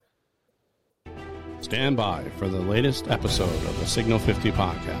Stand by for the latest episode of the Signal 50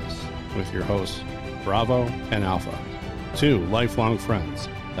 podcast with your hosts, Bravo and Alpha, two lifelong friends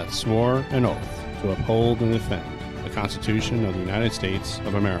that swore an oath to uphold and defend the Constitution of the United States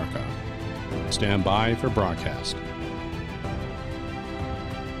of America. Stand by for broadcast.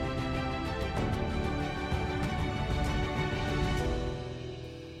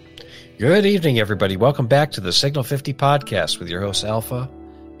 Good evening, everybody. Welcome back to the Signal 50 podcast with your hosts, Alpha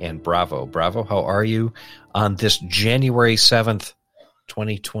and Bravo. Bravo, how are you on this January 7th,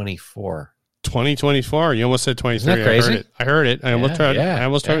 2024? 2024. You almost said 23. Isn't that crazy? I heard it. I almost tried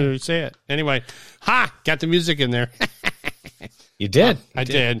to to say it. Anyway, got the music in there. You did. I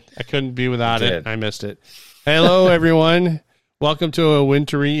did. I couldn't be without it. I missed it. Hello, everyone. Welcome to a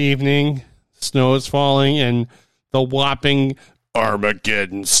wintry evening. Snow is falling, and the whopping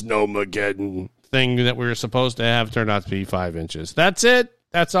Armageddon, Snowmageddon thing that we were supposed to have turned out to be 5 inches. That's it.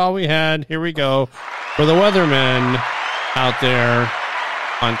 That's all we had. Here we go. For the weathermen out there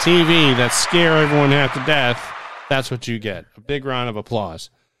on TV that scare everyone half to death, that's what you get. A big round of applause.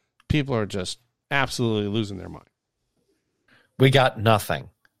 People are just absolutely losing their mind. We got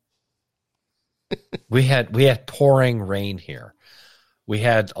nothing. we had pouring rain here. We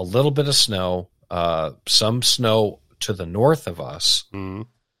had a little bit of snow, some snow to the north of us, and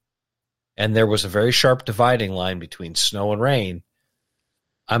there was a very sharp dividing line between snow and rain.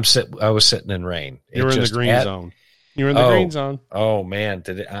 I was sitting in rain. You were in the green zone. You were in the green zone. Oh man,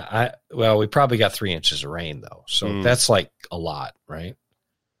 did it? Well, we probably got 3 inches of rain though, so that's like a lot, right?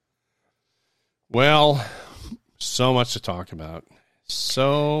 Well, so much to talk about.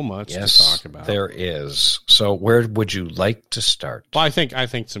 So much to talk about. There is. So where would you like to start? Well, I think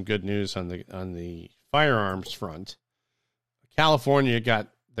some good news on the firearms front. California got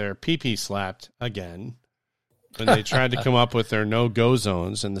their pee-pee slapped again when they tried to come up with their no-go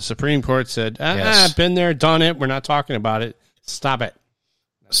zones, and the Supreme Court said, been there, done it, we're not talking about it. Stop it.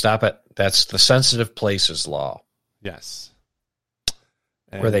 Stop it. That's the sensitive places law. Yes.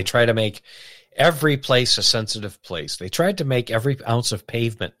 Where they try to make every place a sensitive place. They tried to make every ounce of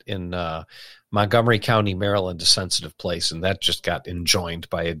pavement in Montgomery County, Maryland, a sensitive place, and that just got enjoined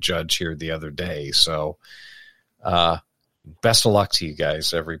by a judge here the other day. So best of luck to you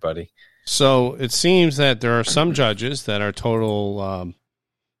guys, everybody. So it seems that there are some judges that are total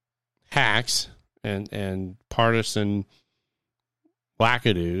hacks and partisan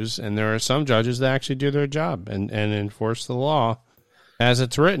wackadoos, and there are some judges that actually do their job and enforce the law as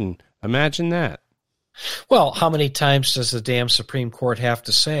it's written. Imagine that. Well, how many times does the damn Supreme Court have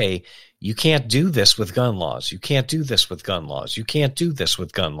to say, you can't do this with gun laws, you can't do this with gun laws, you can't do this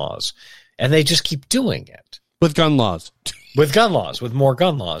with gun laws, and they just keep doing it. With gun laws. With gun laws, with more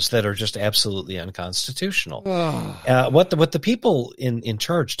gun laws that are just absolutely unconstitutional. What the people in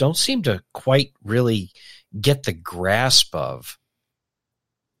charge don't seem to quite really get the grasp of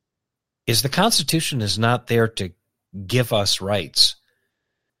is the Constitution is not there to give us rights.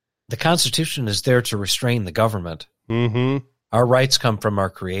 The Constitution is there to restrain the government. Mm-hmm. Our rights come from our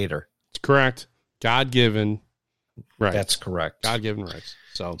Creator. It's correct. God-given rights. That's correct. God-given rights.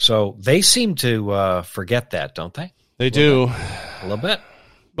 So they seem to forget that, don't they? They do. A little bit.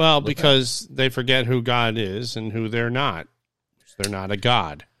 Well, because they forget who God is and who they're not. They're not a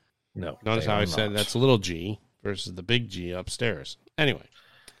God. No. Notice how I said that's a little G versus the big G upstairs. Anyway.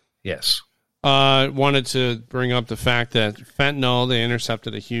 Yes. Wanted to bring up the fact that fentanyl, they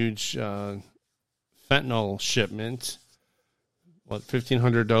intercepted a huge fentanyl shipment.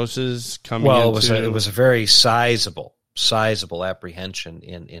 1,500 doses coming into... Well, it was a very sizable apprehension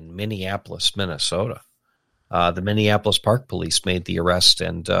in Minneapolis, Minnesota. The Minneapolis Park Police made the arrest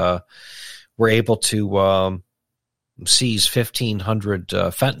and were able to seize 1,500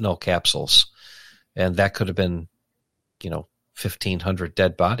 fentanyl capsules, and that could have been, 1,500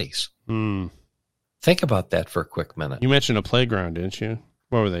 dead bodies. Think about that for a quick minute. You mentioned a playground, didn't you?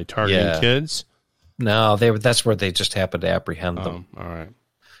 What were they, targeting kids? No, that's where they just happened to apprehend them. All right.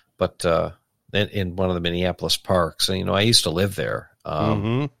 But in one of the Minneapolis parks, and I used to live there.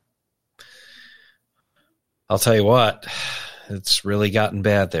 I'll tell you what, it's really gotten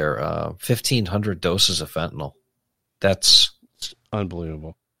bad there. 1,500 doses of fentanyl. That's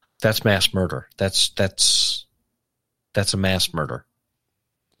unbelievable. That's mass murder. That's a mass murder.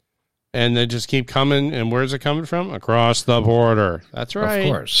 And they just keep coming. And where's it coming from? Across the border. That's right. Of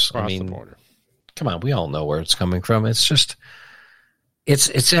course. Across the border. Come on, we all know where it's coming from. It's just,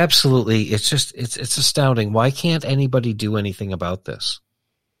 it's absolutely, it's astounding. Why can't anybody do anything about this?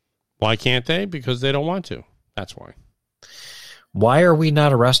 Why can't they? Because they don't want to. That's why. Why are we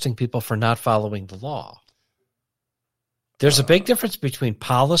not arresting people for not following the law? There's a big difference between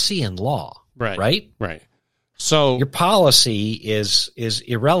policy and law. Right? Right. So your policy is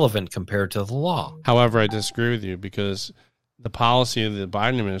irrelevant compared to the law. However, I disagree with you because the policy of the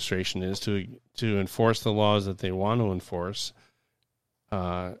Biden administration is to enforce the laws that they want to enforce,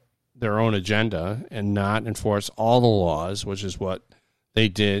 their own agenda, and not enforce all the laws, which is what they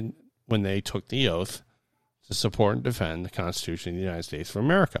did when they took the oath to support and defend the Constitution of the United States of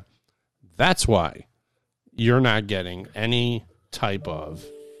America. That's why you're not getting any type of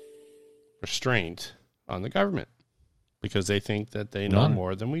restraint on the government, because they think that they know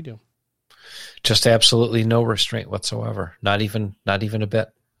more than we do. Just absolutely no restraint whatsoever. Not even a bit.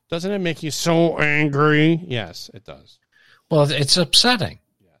 Doesn't it make you so angry? Yes, it does. Well, it's upsetting.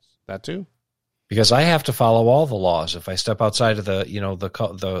 Yes, that too. Because I have to follow all the laws. If I step outside of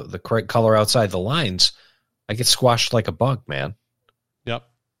the correct color outside the lines, I get squashed like a bug, man. Yep,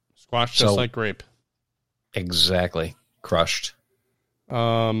 squashed just like grape. Exactly, crushed.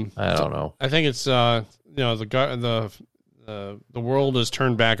 I don't know. I think it's the world is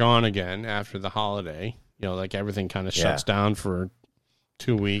turned back on again after the holiday. Like everything kind of shuts down for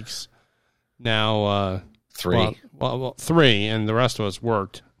 2 weeks. Now 3. Well, 3, and the rest of us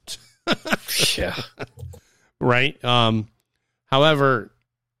worked. Yeah. Right. However,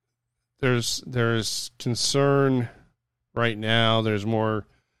 there's concern right now. There's more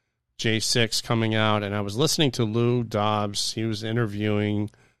J6 coming out, and I was listening to Lou Dobbs. He was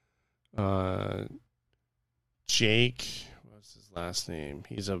interviewing Jake. What's his last name?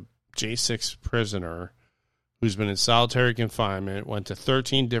 He's a J6 prisoner who's been in solitary confinement. Went to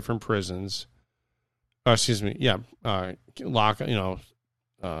 13 different prisons.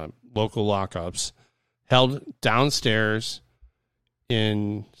 Local lockups. Held downstairs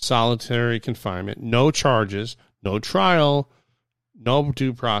in solitary confinement. No charges. No trial. No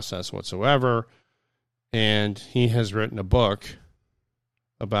due process whatsoever. And he has written a book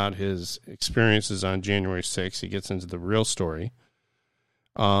about his experiences on January 6th. He gets into the real story.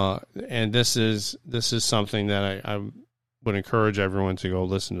 And this is something that I would encourage everyone to go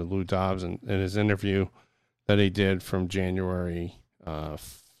listen to Lou Dobbs and his interview that he did from January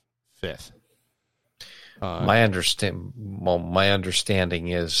 5th. My understanding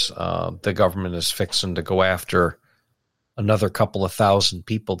is the government is fixing to go after another couple of thousand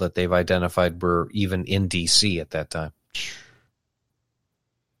people that they've identified were even in D.C. at that time.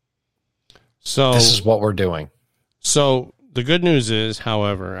 So this is what we're doing. So the good news is,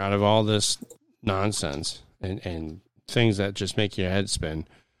 however, out of all this nonsense and things that just make your head spin,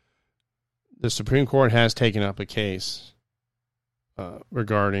 the Supreme Court has taken up a case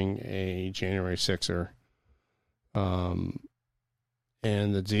regarding a January 6er.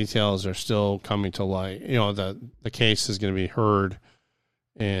 And the details are still coming to light. The case is going to be heard,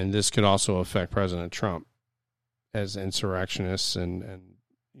 and this could also affect President Trump as insurrectionists and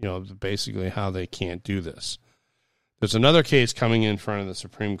basically how they can't do this. There's another case coming in front of the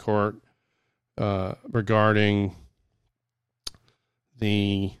Supreme Court regarding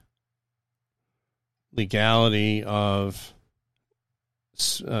the legality of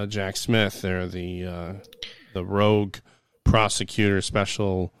Jack Smith. They're the rogue prosecutor,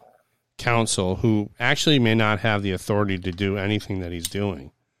 special counsel, who actually may not have the authority to do anything that he's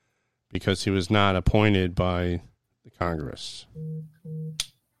doing because he was not appointed by the Congress.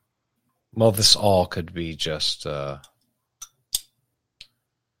 Well, this all could be just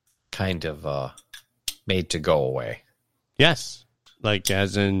kind of made to go away. Yes, like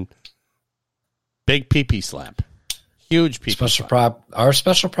as in big pee-pee slap. Huge people. Are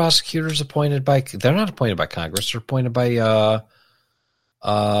special prosecutors appointed by? They're not appointed by Congress. They're appointed by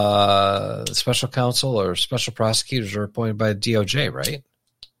special counsel, or special prosecutors are appointed by DOJ, right?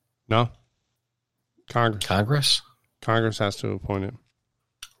 No, Congress. Congress has to appoint it.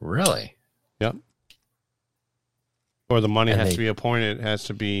 Really? Yep. Or the money has to be appointed. It has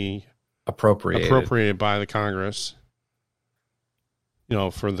to be appropriated by the Congress.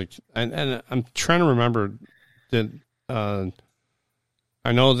 For the and I'm trying to remember that. I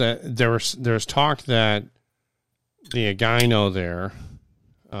know that there's talk that the Agino there.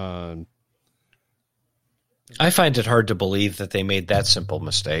 I find it hard to believe that they made that simple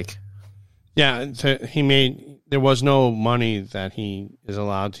mistake. Yeah, there was no money that he is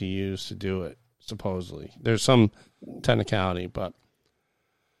allowed to use to do it, supposedly. There's some technicality, but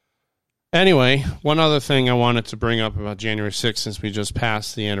anyway, one other thing I wanted to bring up about January 6th, since we just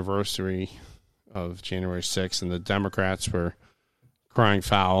passed the anniversary of January 6th, and the Democrats were crying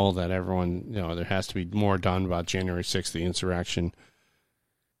foul that everyone, there has to be more done about January 6th, the insurrection.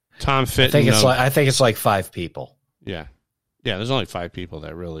 Tom Fitton. I think it's like 5 people. Yeah. Yeah, there's only 5 people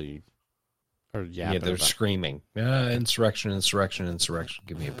that really are yapping. Yeah, they're screaming. Insurrection.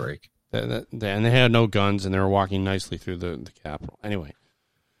 Give me a break. And they had no guns, and they were walking nicely through the Capitol. Anyway,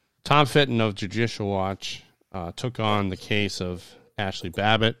 Tom Fitton of Judicial Watch took on the case of Ashley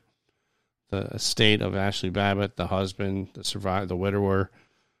Babbitt, the estate of Ashley Babbitt, the husband, the widower,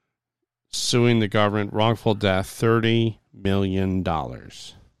 suing the government, wrongful death, $30 million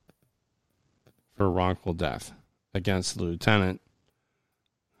for wrongful death against the lieutenant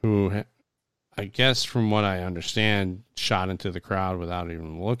who, I guess from what I understand, shot into the crowd without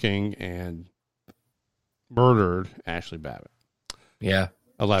even looking and murdered Ashley Babbitt. Yeah,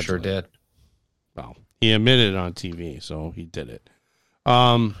 allegedly. Sure did. Well, he admitted it on TV, so he did it.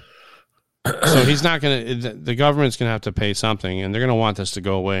 So he's not going to, the government's going to have to pay something, and they're going to want this to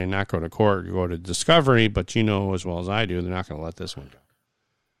go away and not go to court, go to discovery, but you know as well as I do, they're not going to let this one go.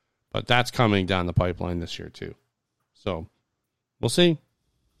 But that's coming down the pipeline this year, too. So we'll see.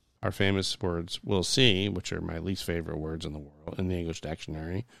 Our famous words, we'll see, which are my least favorite words in the world, in the English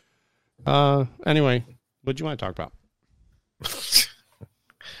dictionary. Anyway, what do you want to talk about?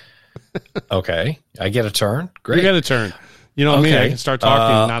 Okay. I get a turn? Great. You get a turn. You know me, I can start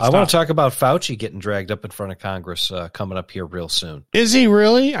talking. I want to talk about Fauci getting dragged up in front of Congress coming up here real soon. Is he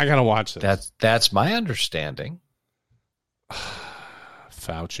really? I got to watch this. That's my understanding.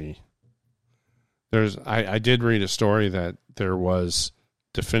 Fauci. I did read a story that there was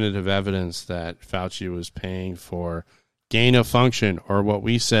definitive evidence that Fauci was paying for gain of function, or what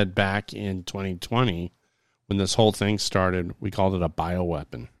we said back in 2020 when this whole thing started. We called it a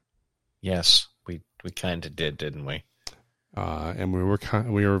bioweapon. Yes, we kind of did, didn't we? And we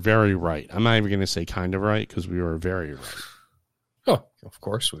were very right. I'm not even going to say kind of right, because we were very right. Oh, of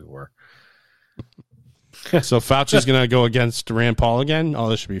course we were. So Fauci's going to go against Rand Paul again? Oh,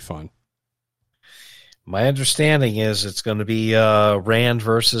 this should be fun. My understanding is it's going to be Rand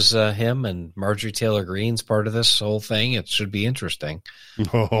versus him, and Marjorie Taylor Greene's part of this whole thing. It should be interesting.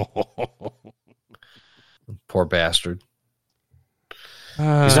 Poor bastard.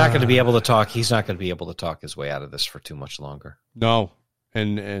 He's not going to be able to talk. He's not going to be able to talk his way out of this for too much longer. No.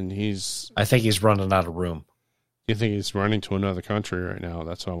 And he's... I think he's running out of room. You think he's running to another country right now?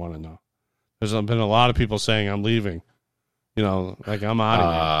 That's what I want to know. There's been a lot of people saying, I'm leaving. You know, like, I'm out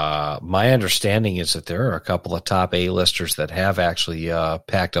of here. My understanding is that there are a couple of top A-listers that have actually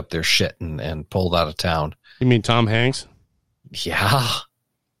packed up their shit and pulled out of town. You mean Tom Hanks? Yeah.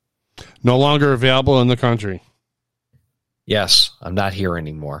 No longer available in the country. Yes, I'm not here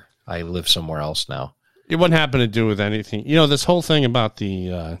anymore. I live somewhere else now. It wouldn't happen to do with anything. You know, this whole thing about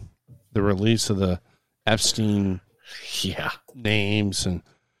the release of the Epstein names, and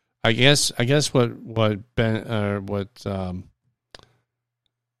I guess what one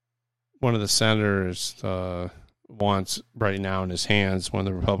of the senators wants right now in his hands, one of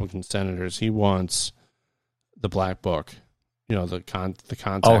the Republican senators, he wants the black book. You know, the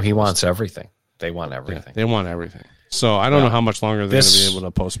contact. Oh, he wants everything. They want everything. Yeah, they want everything. So I don't know how much longer they're going to be able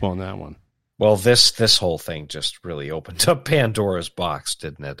to postpone that one. Well, this whole thing just really opened up Pandora's box,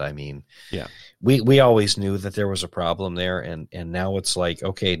 didn't it? I mean, yeah, we always knew that there was a problem there, and now it's like,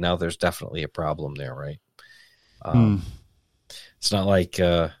 okay, now there's definitely a problem there, right? It's not like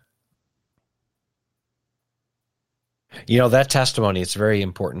that testimony. It's very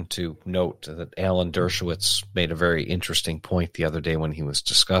important to note that Alan Dershowitz made a very interesting point the other day when he was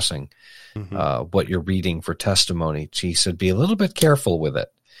discussing what you're reading for testimony. He said, be a little bit careful with it.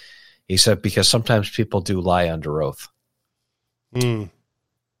 He said, because sometimes people do lie under oath.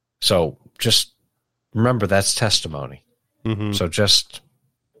 So just remember that's testimony. So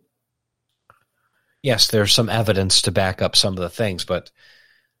yes, there's some evidence to back up some of the things, but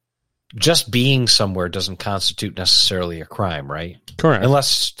just being somewhere doesn't constitute necessarily a crime, right? Correct.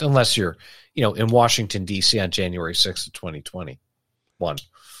 Unless you're, in Washington, D.C. on January 6th of 2021.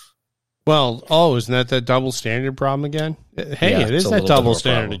 Well, isn't that double standard problem again? Hey, yeah, it is that double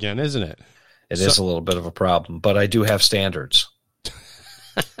standard again, isn't it? It is a little bit of a problem, but I do have standards.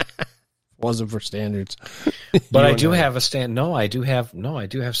 Wasn't for standards. But I do have a stand. No, I do have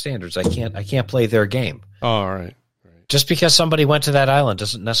standards. I can't play their game. Oh, all right. Just because somebody went to that island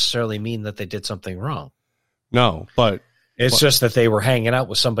doesn't necessarily mean that they did something wrong. No, but it's just that they were hanging out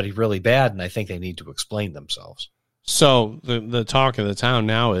with somebody really bad, and I think they need to explain themselves. So the talk of the town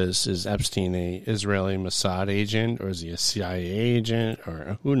now is Epstein a Israeli Mossad agent, or is he a CIA agent,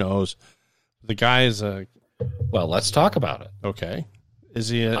 or who knows? The guy is a... Well, let's talk about it. Okay. Is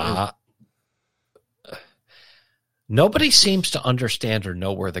he Nobody seems to understand or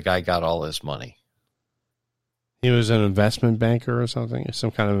know where the guy got all his money. He was an investment banker or something?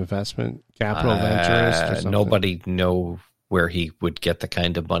 Some kind of investment capital venturist or something? Nobody know where he would get the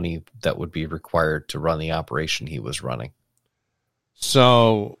kind of money that would be required to run the operation he was running.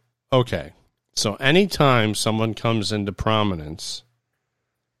 So okay. So anytime someone comes into prominence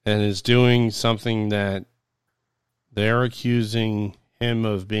and is doing something that they're accusing him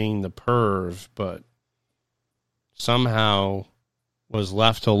of being the perv, but somehow was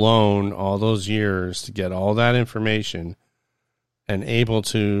left alone all those years to get all that information and able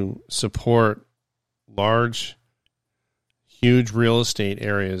to support large, huge real estate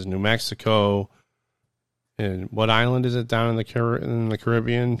areas, New Mexico, and what island is it down in the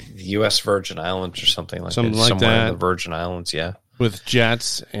Caribbean? The U.S. Virgin Islands or something like that. Somewhere that. In the Virgin Islands, yeah. With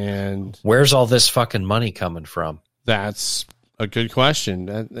jets and... Where's all this fucking money coming from? That's a good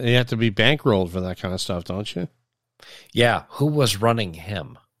question. You have to be bankrolled for that kind of stuff, don't you? Yeah. Who was running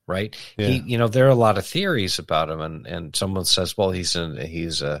him, right? Yeah. There are a lot of theories about him, and someone says, well, he's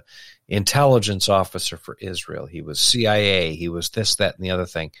a intelligence officer for Israel. He was CIA. He was this, that, and the other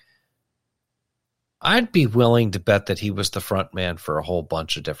thing. I'd be willing to bet that he was the front man for a whole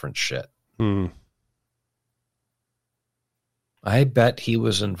bunch of different shit. I bet he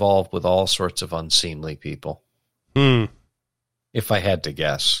was involved with all sorts of unseemly people. If I had to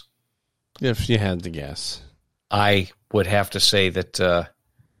guess. If you had to guess. I would have to say that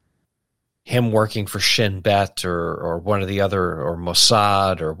him working for Shin Bet or one of the other, or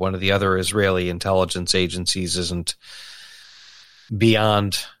Mossad or one of the other Israeli intelligence agencies isn't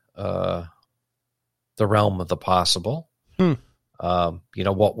beyond the realm of the possible.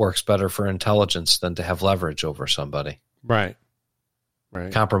 What works better for intelligence than to have leverage over somebody? Right.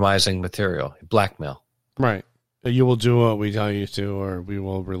 Compromising material, blackmail. Right. You will do what we tell you to, or we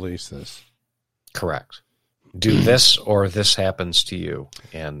will release this. Correct. Do this, or this happens to you.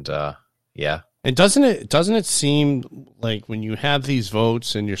 And yeah. And doesn't it seem like when you have these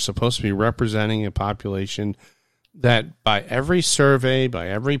votes and you're supposed to be representing a population that by every survey, by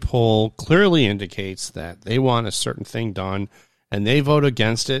every poll, clearly indicates that they want a certain thing done and they vote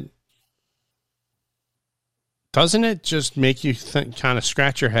against it? Doesn't it just make you kind of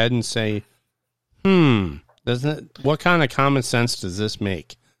scratch your head and say, what kind of common sense does this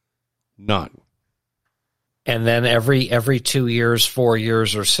make? None. And then every 2 years, 4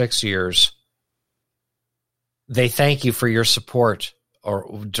 years, or 6 years, they thank you for your support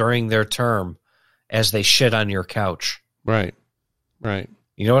or during their term as they shit on your couch. Right.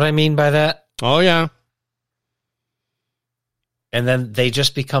 You know what I mean by that? Oh, yeah. And then they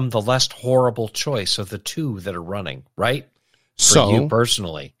just become the less horrible choice of the two that are running, right? For you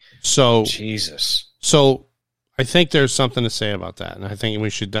personally. So Jesus. So I think there's something to say about that, and I think we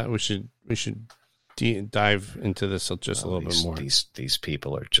should dive into this just a little bit more. These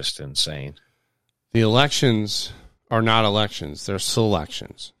people are just insane. The elections are not elections; they're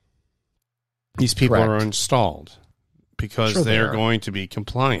selections. These people are installed because they're going to be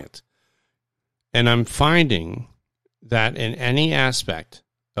compliant, and I'm finding that in any aspect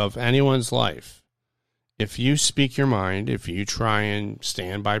of anyone's life, if you speak your mind, if you try and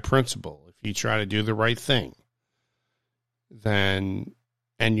stand by principle, if you try to do the right thing, and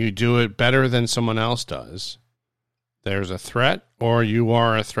you do it better than someone else does, there's a threat, or you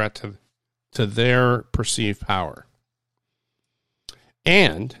are a threat to their perceived power.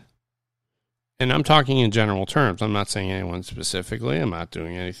 And I'm talking in general terms. I'm not saying anyone specifically. I'm not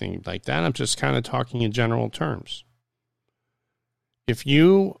doing anything like that. I'm just kind of talking in general terms. If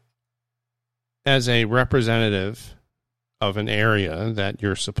you, as a representative of an area that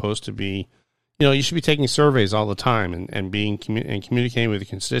you're supposed to be, you should be taking surveys all the time and communicating with the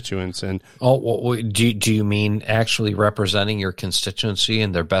constituents. And do you mean actually representing your constituency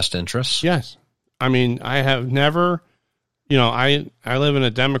in their best interests? Yes. I mean, I have never, I live in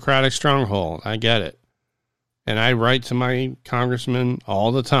a Democratic stronghold. I get it. And I write to my congressman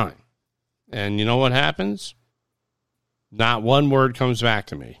all the time. And you know what happens? Not one word comes back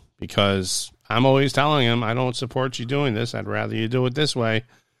to me, because I'm always telling him, I don't support you doing this. I'd rather you do it this way.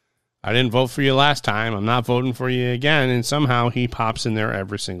 I didn't vote for you last time. I'm not voting for you again. And somehow he pops in there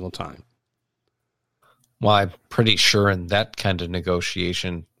every single time. Well, I'm pretty sure in that kind of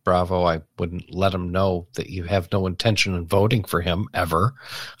negotiation, Bravo, I wouldn't let him know that you have no intention of voting for him ever.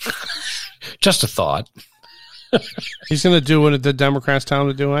 Just a thought. He's going to do what the Democrats tell him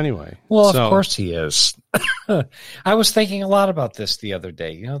to do anyway. Well, of course he is. I was thinking a lot about this the other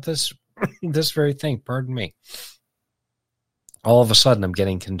day. This very thing. Pardon me. All of a sudden, I'm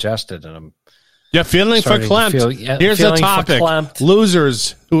getting congested, and I'm feeling verklempt. Here's the topic: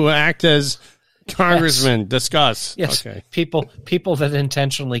 losers who act as congressmen. Yes. Discuss. Yes, okay. People that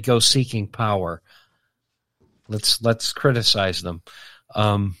intentionally go seeking power. Let's criticize them.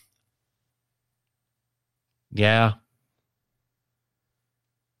 Yeah.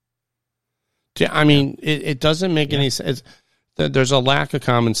 I mean, it doesn't make any sense. There's a lack of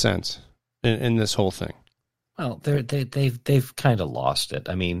common sense in this whole thing. Well, they've kind of lost it.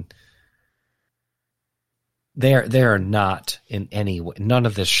 I mean, they're not in any way. None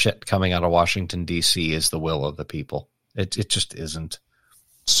of this shit coming out of Washington D.C. is the will of the people. It just isn't.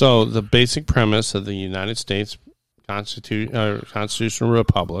 So the basic premise of the United States constitutional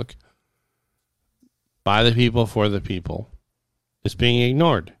republic, by the people for the people, is being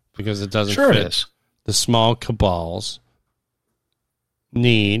ignored because it doesn't fit the small cabal's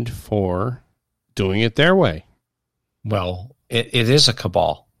need for doing it their way. Well, it is a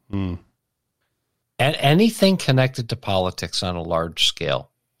cabal. And anything connected to politics on a large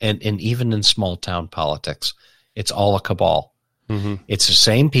scale, and even in small town politics, it's all a cabal. Mm-hmm. It's the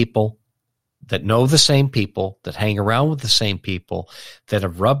same people that know the same people, that hang around with the same people, that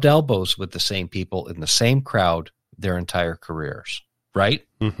have rubbed elbows with the same people in the same crowd their entire careers, right?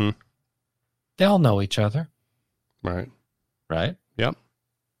 Mm-hmm. They all know each other. Right. Right? Yep.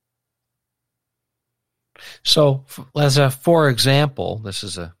 So, for example, this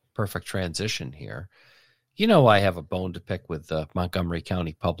is a perfect transition here. You know, I have a bone to pick with the Montgomery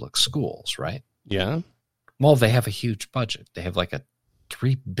County Public Schools, right? Yeah. Well, they have a huge budget. They have like a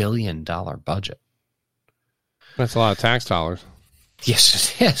 $3 billion budget. That's a lot of tax dollars.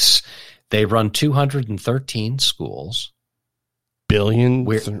 Yes, it is. They run 213 schools.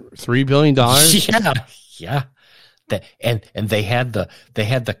 $3 billion? Yeah. And they had the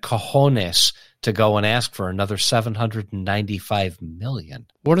cojones to go and ask for another $795 million.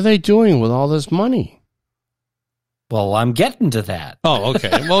 What are they doing with all this money? Well, I'm getting to that. Oh,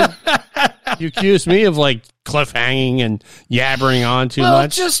 okay. Well, you accuse me of like cliffhanging and yabbering on too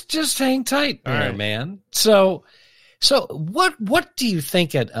much. Just hang tight there, right, man. So what do you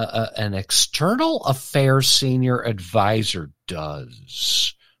think an external affairs senior advisor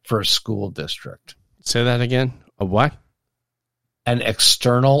does for a school district? Say that again. A what? An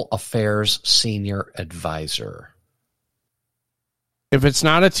external affairs senior advisor. If it's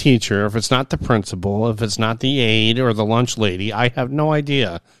not a teacher, if it's not the principal, if it's not the aide or the lunch lady, I have no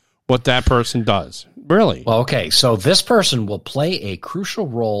idea what that person does. Really? Well, okay. So this person will play a crucial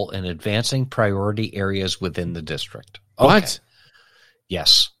role in advancing priority areas within the district. Okay. What?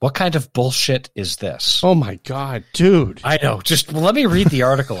 Yes. What kind of bullshit is this? Oh my God, dude. I know. Just let me read the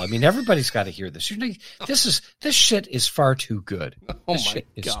article. I mean, everybody's got to hear this. This shit is far too good. Oh this my shit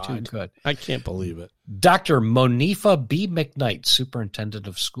is God. too good. I can't believe it. Dr. Monifa B. McKnight, superintendent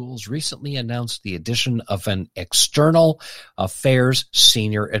of schools, recently announced the addition of an external affairs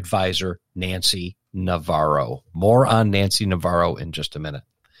senior advisor, Nancy Navarro. More on Nancy Navarro in just a minute.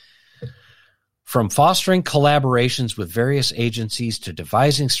 From fostering collaborations with various agencies to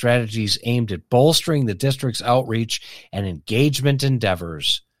devising strategies aimed at bolstering the district's outreach and engagement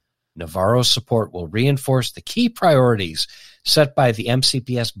endeavors, Navarro's support will reinforce the key priorities set by the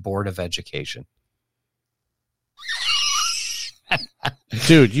MCPS Board of Education.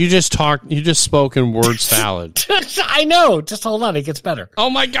 Dude, you just spoke in word salad. I know. Just hold on. It gets better. Oh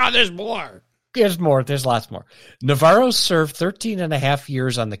my God, there's more. There's more. There's lots more. Navarro served 13 and a half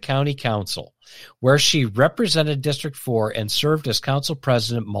years on the county council, where she represented District 4 and served as council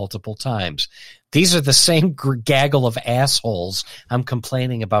president multiple times. These are the same gaggle of assholes I'm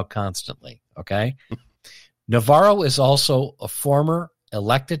complaining about constantly, okay? Navarro is also a former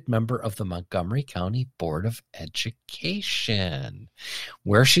elected member of the Montgomery County Board of Education,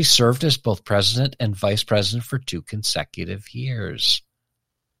 where she served as both president and vice president for 2 consecutive years.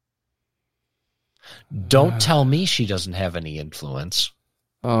 Don't tell me she doesn't have any influence.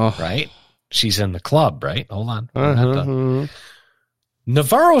 Oh. Right? She's in the club, right? Hold on. We're not done.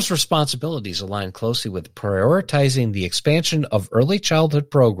 Navarro's responsibilities align closely with prioritizing the expansion of early childhood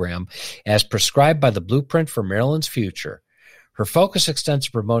program as prescribed by the Blueprint for Maryland's Future. Her focus extends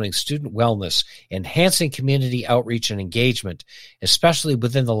to promoting student wellness, enhancing community outreach and engagement, especially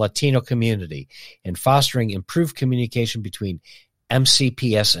within the Latino community, and fostering improved communication between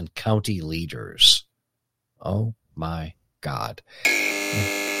MCPS and county leaders. Oh my God.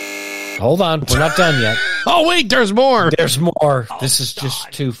 Hold on. We're not done yet. Oh, wait, there's more. There's more. This is just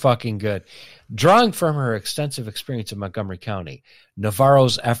too fucking good. Drawing from her extensive experience in Montgomery County,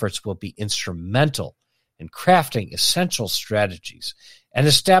 Navarro's efforts will be instrumental in crafting essential strategies and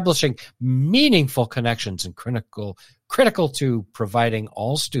establishing meaningful connections and critical to providing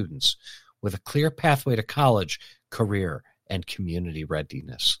all students with a clear pathway to college, career, and community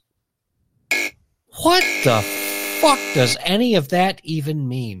readiness. What the fuck does any of that even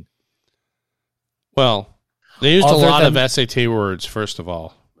mean? Well, they used a lot of SAT words, first of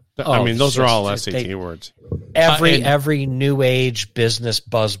all. I mean, those are all SAT words. Every new age business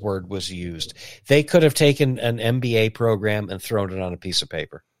buzzword was used. They could have taken an MBA program and thrown it on a piece of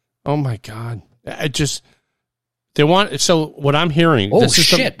paper. Oh my God. So what I'm hearing. Oh,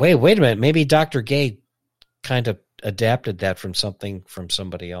 shit. Wait a minute. Maybe Dr. Gay kind of adapted that from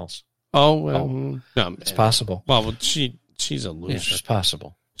somebody else. No, it's possible. Well, she's a loser. Yeah, it's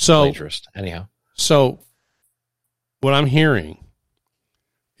possible. So, plagiarist. Anyhow. So what I'm hearing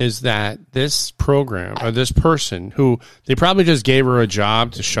is that this program or this person who they probably just gave her a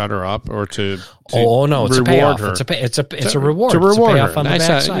job to shut her up or to no, it's a payoff. Her. It's a reward. To reward her. On the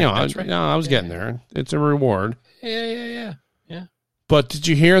backside. I was getting there. It's a reward. Yeah. But did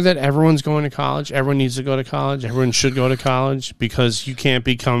you hear that everyone's going to college? Everyone needs to go to college. Everyone should go to college because you can't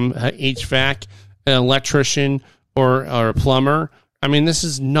become an HVAC, an electrician, or a plumber. I mean, this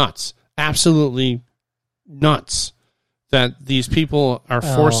is nuts. Absolutely nuts that these people are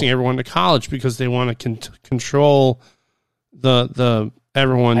forcing everyone to college because they want to control the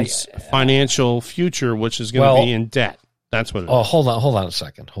everyone's financial future, which is going to be in debt. That's what it is. Hold on a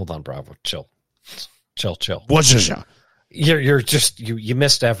second. Hold on, Bravo. Chill. What's this? You're just you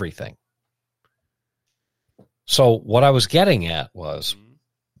missed everything. So what I was getting at was,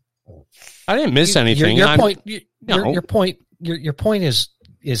 I didn't miss anything. Your point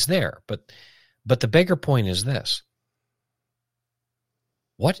is there, but the bigger point is this: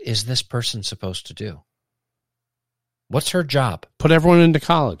 what is this person supposed to do? What's her job? Put everyone into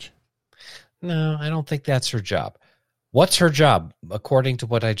college. No, I don't think that's her job. What's her job, according to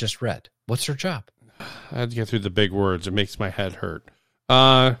what I just read? What's her job? I had to get through the big words. It makes my head hurt.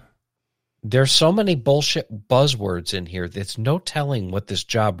 There's so many bullshit buzzwords in here. There's no telling what this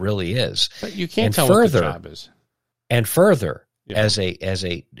job really is. But you can't tell what the job is. And further, as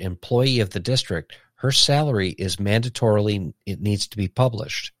a employee of the district, her salary is mandatorily, it needs to be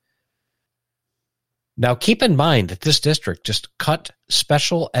published. Now, keep in mind that this district just cut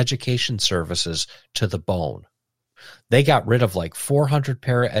special education services to the bone. They got rid of like 400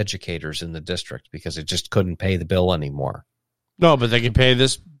 paraeducators in the district because it just couldn't pay the bill anymore. No, but they can pay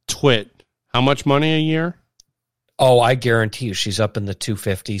this twit how much money a year? Oh, I guarantee you she's up in the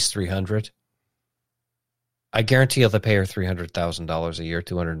 250s, 300. I guarantee they'll pay her $300,000 a year,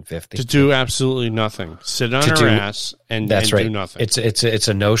 $250 to do absolutely nothing. Sit on her ass and do nothing. It's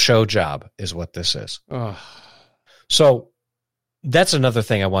a no-show job, is what this is. Ugh. So that's another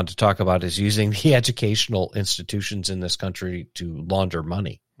thing I wanted to talk about is using the educational institutions in this country to launder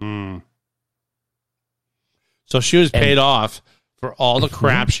money. Mm. So she was paid off for all the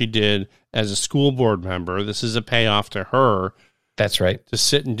crap she did as a school board member. This is a payoff to her. That's right. To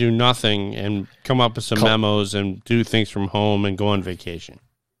sit and do nothing and come up with some memos and do things from home and go on vacation.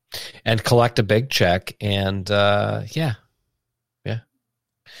 And collect a big check. And yeah.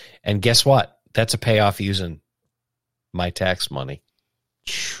 And guess what? That's a payoff using my tax money.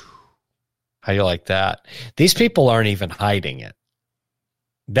 How do you like that? These people aren't even hiding it.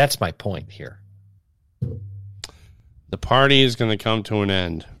 That's my point here. The party is going to come to an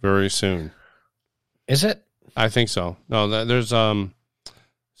end very soon. Is it? I think so. No, there's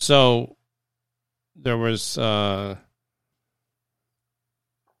so there was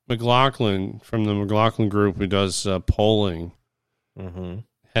McLaughlin from the McLaughlin group who does polling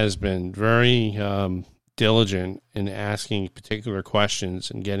has been very diligent in asking particular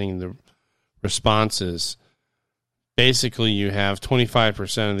questions and getting the responses. Basically, you have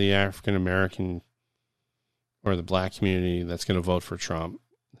 25% of the African American or the black community that's going to vote for Trump.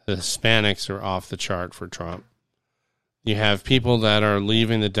 The Hispanics are off the chart for Trump. You have people that are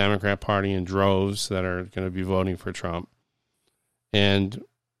leaving the Democrat Party in droves that are going to be voting for Trump. And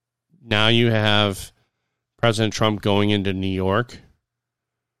now you have President Trump going into New York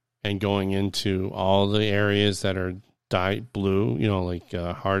and going into all the areas that are dyed blue, like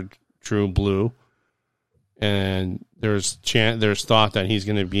hard, true blue. And there's thought that he's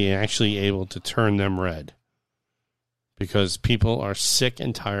going to be actually able to turn them red because people are sick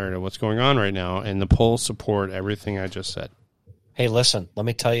and tired of what's going on right now, and the polls support everything I just said. Hey, listen, let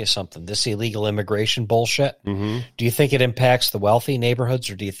me tell you something. This illegal immigration bullshit, do you think it impacts the wealthy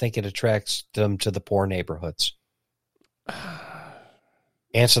neighborhoods or do you think it attracts them to the poor neighborhoods?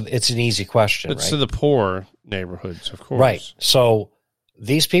 Answer. It's an easy question, it's right? to the poor neighborhoods, of course. Right. So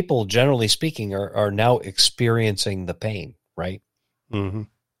these people, generally speaking, are now experiencing the pain, right? Mm-hmm.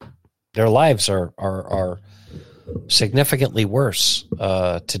 Their lives are significantly worse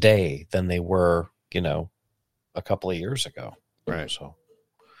today than they were, a couple of years ago. Right. So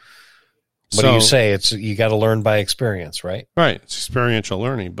what do you say? You got to learn by experience, right? Right. It's experiential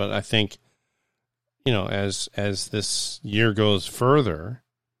learning. But I think, as this year goes further,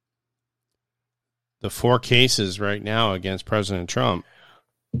 the 4 cases right now against President Trump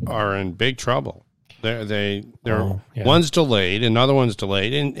are in big trouble. One's delayed, another one's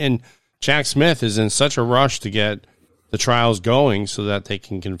delayed, and Jack Smith is in such a rush to get the trials going so that they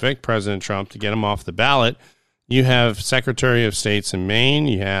can convict President Trump to get him off the ballot. You have Secretary of States in Maine.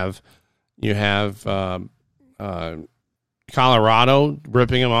 You have Colorado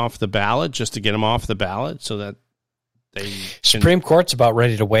ripping him off the ballot just to get him off the ballot so that Supreme Court's about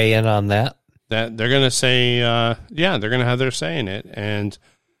ready to weigh in on that. That they're going to say, they're going to have their say in it, and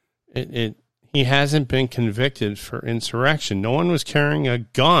he hasn't been convicted for insurrection. No one was carrying a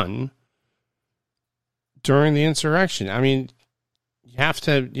gun during the insurrection. I mean, you have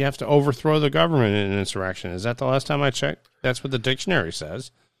to overthrow the government in an insurrection. Is that the last time I checked? That's what the dictionary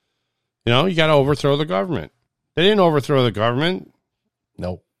says. You know, you got to overthrow the government. They didn't overthrow the government.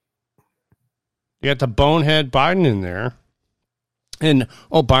 Nope. You got the bonehead Biden in there. And,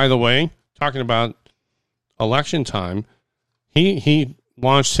 oh, by the way, talking about election time, he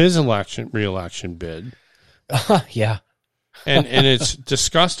launched his re-election bid. Yeah. And it's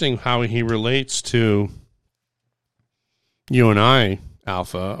disgusting how he relates to you and I,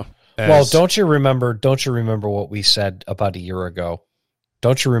 Alpha. Well, don't you remember what we said about a year ago?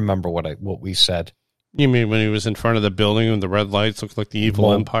 Don't you remember what we said? You mean when he was in front of the building and the red lights looked like the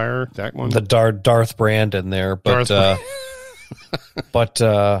evil empire? That one? The Darth Brandon there. But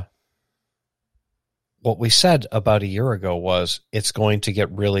what we said about a year ago was it's going to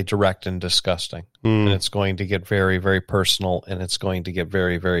get really direct and disgusting. And it's going to get very, very personal, and it's going to get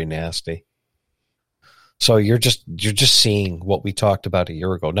very, very nasty. So you're just seeing what we talked about a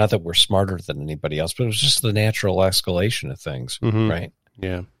year ago. Not that we're smarter than anybody else, but it was just the natural escalation of things, right?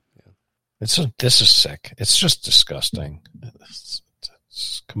 Yeah. This is sick. It's just disgusting.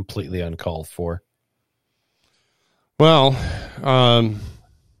 It's completely uncalled for. Well,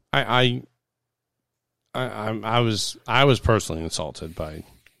 I was personally insulted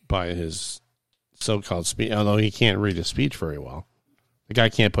by his so-called speech, although he can't read a speech very well. The guy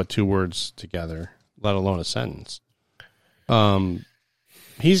can't put 2 words together, let alone a sentence.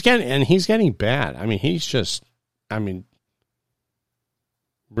 He's getting bad. I mean,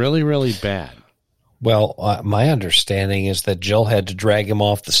 really, really bad. Well, my understanding is that Jill had to drag him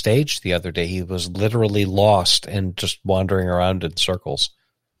off the stage the other day. He was literally lost and just wandering around in circles.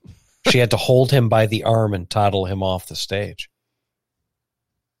 She had to hold him by the arm and toddle him off the stage.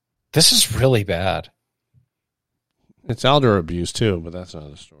 This is really bad. It's elder abuse, too, but that's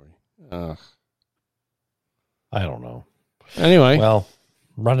another story. I don't know. Anyway. Well,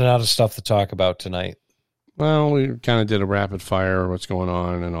 running out of stuff to talk about tonight. Well, we kind of did a rapid fire, what's going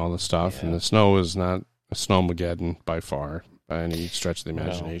on and all the stuff. Yeah. And the snow is not a snowmageddon by far, by any stretch of the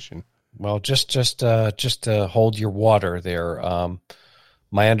imagination. Well, just hold your water there.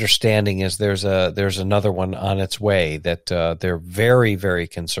 My understanding is there's another one on its way that they're very, very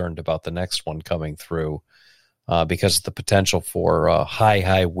concerned about the next one coming through because of the potential for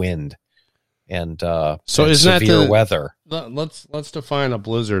high wind and severe weather. Let's define a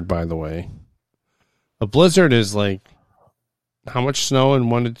blizzard, by the way. A blizzard is like how much snow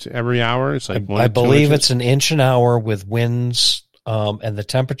in every hour? It's like I believe it's an inch an hour with winds, and the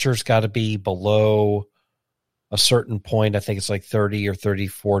temperature's got to be below a certain point. I think it's like 30 or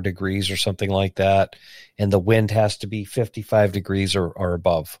 34 degrees or something like that, and the wind has to be 55 degrees or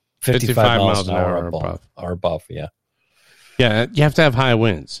above. 55 miles an hour or above. Yeah. Yeah, you have to have high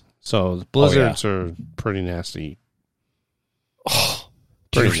winds. So the blizzards are pretty nasty. Oh.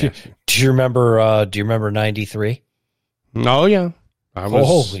 Do you remember 93? Oh yeah.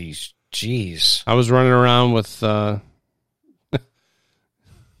 Holy jeez. I was running around with I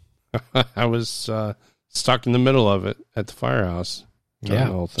was stuck in the middle of it at the firehouse. Yeah.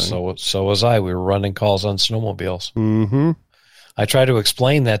 The whole thing. So was I. We were running calls on snowmobiles. Mm-hmm. I try to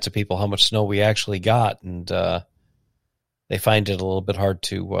explain that to people how much snow we actually got, and they find it a little bit hard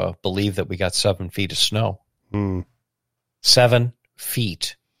to believe that we got 7 feet of snow. 7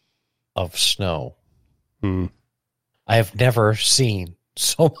 feet of snow. I have never seen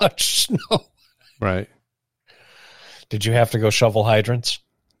so much snow. Right. Did you have to go shovel hydrants?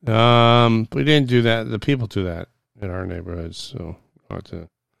 We didn't do that. The people do that in our neighborhoods. So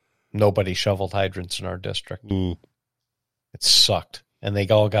nobody shoveled hydrants in our district. It sucked. And they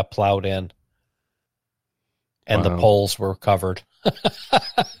all got plowed in. And the poles were covered.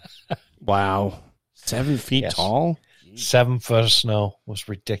 Wow. 7 feet tall? 7 foot of snow was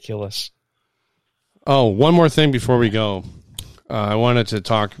ridiculous. Oh, one more thing before we go. I wanted to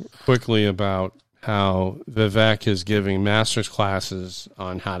talk quickly about how Vivek is giving master's classes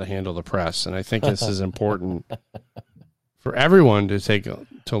on how to handle the press. And I think this is important for everyone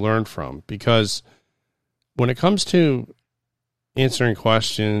to learn from, because when it comes to answering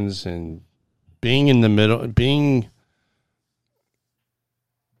questions and being in the middle, being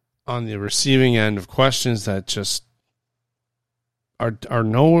on the receiving end of questions that just are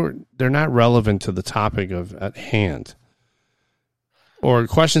no, they're not relevant to the topic at hand, or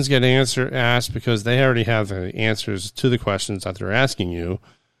questions get asked because they already have the answers to the questions that they're asking you,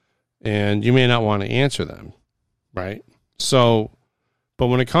 and you may not want to answer them, right? So, but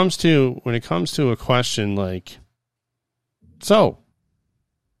when it comes to a question like, so,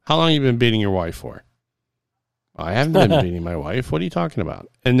 how long have you been beating your wife for? I haven't been beating my wife. What are you talking about?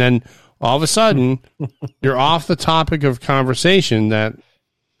 And then all of a sudden, you're off the topic of conversation that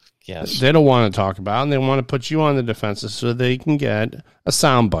they don't want to talk about, and they want to put you on the defensive so they can get a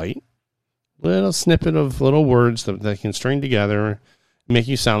soundbite, little snippet of little words that they can string together and make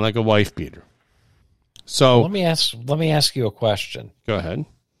you sound like a wife beater. So let me ask you a question. Go ahead.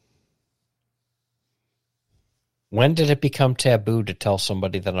 When did it become taboo to tell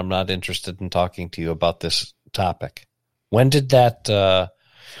somebody that I'm not interested in talking to you about this topic? When did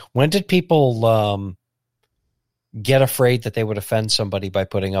people get afraid that they would offend somebody by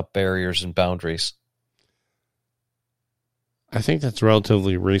putting up barriers and boundaries? I think that's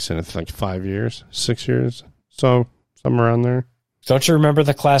relatively recent. It's like 5 years, 6 years. So somewhere around there. Don't you remember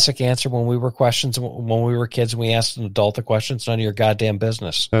the classic answer when we were kids and we asked an adult a question? It's none of your goddamn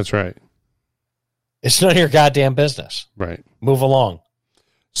business. That's right. It's none of your goddamn business. Right. Move along.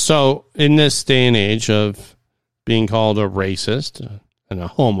 So in this day and age of being called a racist and a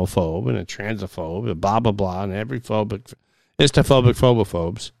homophobe and a transphobe, and blah, blah, blah, and every phobic, istophobic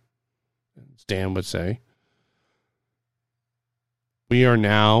phobophobes, as Dan would say, we are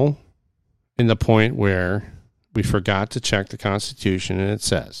now in the point where we forgot to check the Constitution, and it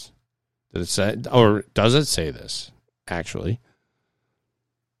says, does it say this, actually?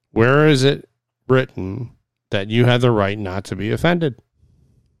 Where is it written that you have the right not to be offended?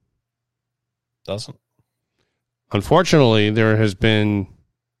 Doesn't. Unfortunately, there has been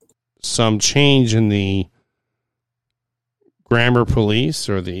some change in the grammar police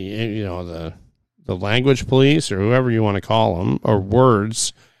or the language police or whoever you want to call them, or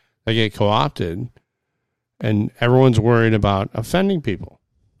words that get co-opted, and everyone's worried about offending people.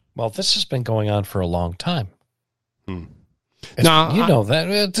 Well, this has been going on for a long time. Now,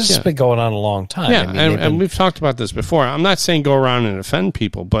 this has been going on a long time. Yeah, and we've talked about this before. I'm not saying go around and offend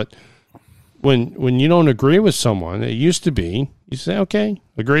people, but when you don't agree with someone, it used to be you say, okay,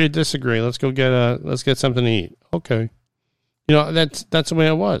 agree to disagree. Let's get something to eat. Okay, that's the way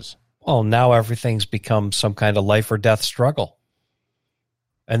it was. Well, now everything's become some kind of life or death struggle,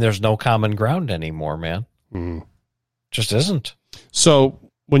 and there's no common ground anymore, man. Mm. Just isn't. So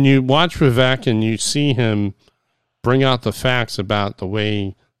when you watch Vivek and you see him bring out the facts about the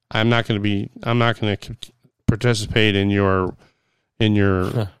way I'm not going to participate in your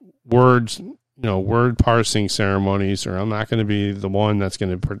words, word parsing ceremonies, or I'm not going to be the one that's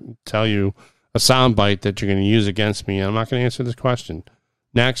going to tell you a soundbite that you're going to use against me. I'm not going to answer this question.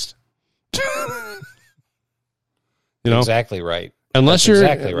 Next. Exactly right. Unless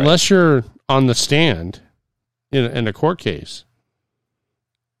you're on the stand in a court case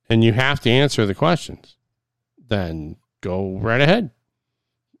and you have to answer the questions, then go right ahead.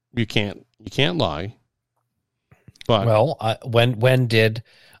 You can't lie. But when did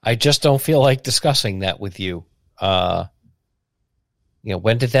I just don't feel like discussing that with you? When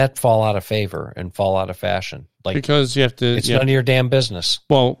did that fall out of favor and fall out of fashion? Because you have to. It's none of your damn business.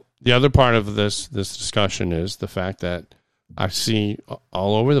 Well, the other part of this discussion is the fact that I see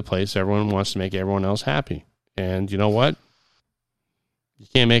all over the place everyone wants to make everyone else happy, and you know what? You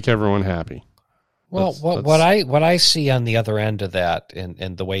can't make everyone happy. Well, what I see on the other end of that,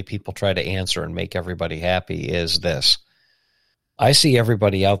 and the way people try to answer and make everybody happy, is this. I see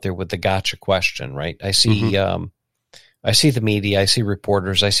everybody out there with the gotcha question, right? I see, I see the media, I see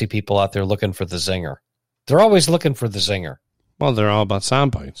reporters, I see people out there looking for the zinger. They're always looking for the zinger. Well, they're all about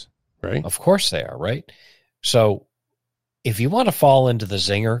sound bites, right? Of course they are, right? So, if you want to fall into the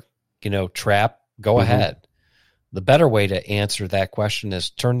zinger, trap, go ahead. The better way to answer that question is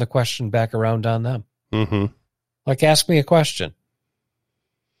turn the question back around on them. Mm-hmm. Like, ask me a question.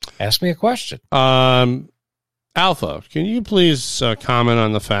 Ask me a question. Alpha, can you please comment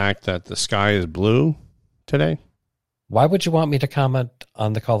on the fact that the sky is blue today? Why would you want me to comment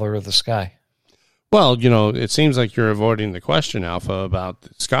on the color of the sky? Well, it seems like you're avoiding the question, Alpha, about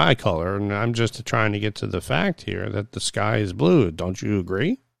the sky color, and I'm just trying to get to the fact here that the sky is blue. Don't you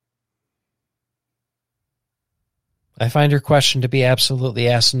agree? I find your question to be absolutely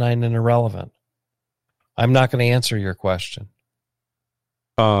asinine and irrelevant. I'm not going to answer your question.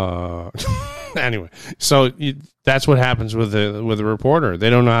 Anyway, so that's what happens with the reporter. They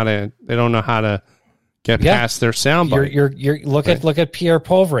don't know how to get past their soundbite. You're look at Pierre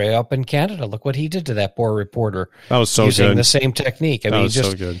Pauvre up in Canada. Look what he did to that poor reporter. That was so using good. the same technique. I mean,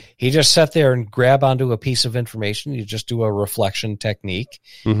 he just sat there and grab onto a piece of information. You just do a reflection technique,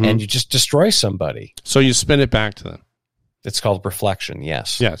 and you just destroy somebody. So you spin it back to them. It's called reflection.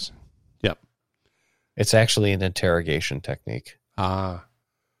 Yes. Yes. Yep. It's actually an interrogation technique. Ah.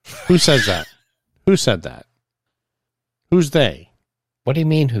 Who says that? Who said that? Who's they? What do you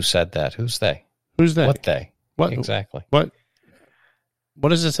mean? Who said that? Who's they? Who's they? What they? What exactly? What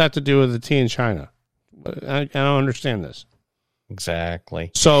does this have to do with the tea in China? I don't understand this.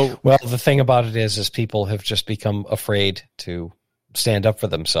 Exactly. So, well, the thing about it is people have just become afraid to stand up for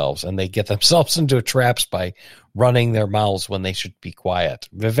themselves, and they get themselves into traps by running their mouths when they should be quiet.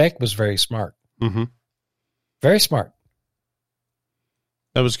 Vivek was very smart. Mm-hmm. Very smart.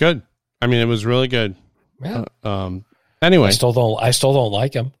 That was good. I mean, it was really good. Yeah. Anyway, I still don't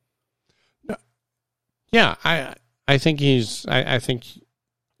like him. Yeah, I think I think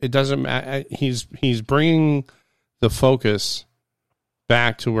it doesn't matter. He's bringing the focus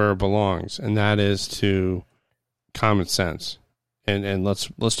back to where it belongs, and that is to common sense. And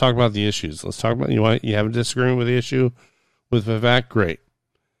let's talk about the issues. Let's talk about you have a disagreement with the issue with Vivek, great.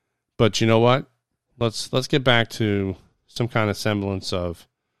 But you know what? Let's get back to some kind of semblance of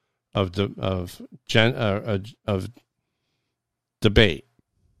debate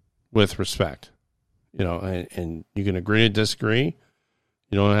with respect. And you can agree or disagree.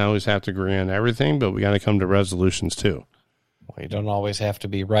 You don't always have to agree on everything, but we got to come to resolutions too. Well, you don't always have to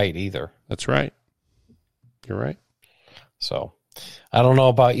be right either. That's right. You're right. So, I don't know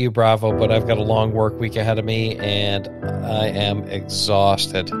about you, Bravo, but I've got a long work week ahead of me, and I am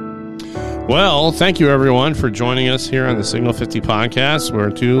exhausted. Well, thank you, everyone, for joining us here on the Signal 50 podcast, where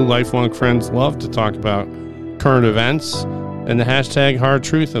two lifelong friends love to talk about current events and the hashtag hard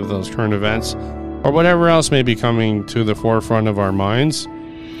truth of those current events, or whatever else may be coming to the forefront of our minds.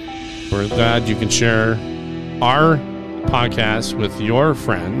 We're glad you can share our podcast with your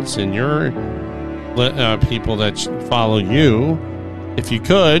friends and your people that follow you. If you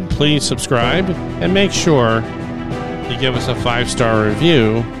could, please subscribe and make sure you give us a 5-star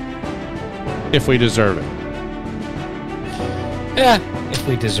review if we deserve it. Yeah, if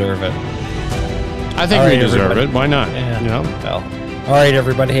we deserve it. I think we deserve it. Why not? Yeah. Well, all right,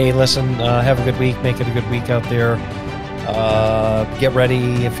 everybody. Hey, listen, have a good week. Make it a good week out there. Get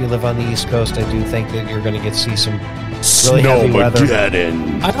ready if you live on the East Coast. I do think that you're going to see some really heavy weather.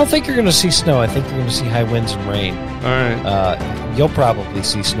 I don't think you're going to see snow. I think you're going to see high winds and rain. All right. You'll probably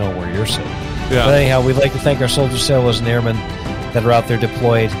see snow where you're sitting. Yeah. But anyhow, we'd like to thank our soldiers, sailors, and airmen that are out there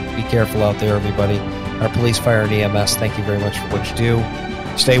deployed. Be careful out there, everybody. Our police, fire, and EMS, thank you very much for what you do.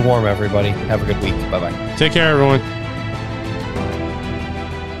 Stay warm, everybody. Have a good week. Bye-bye. Take care, everyone.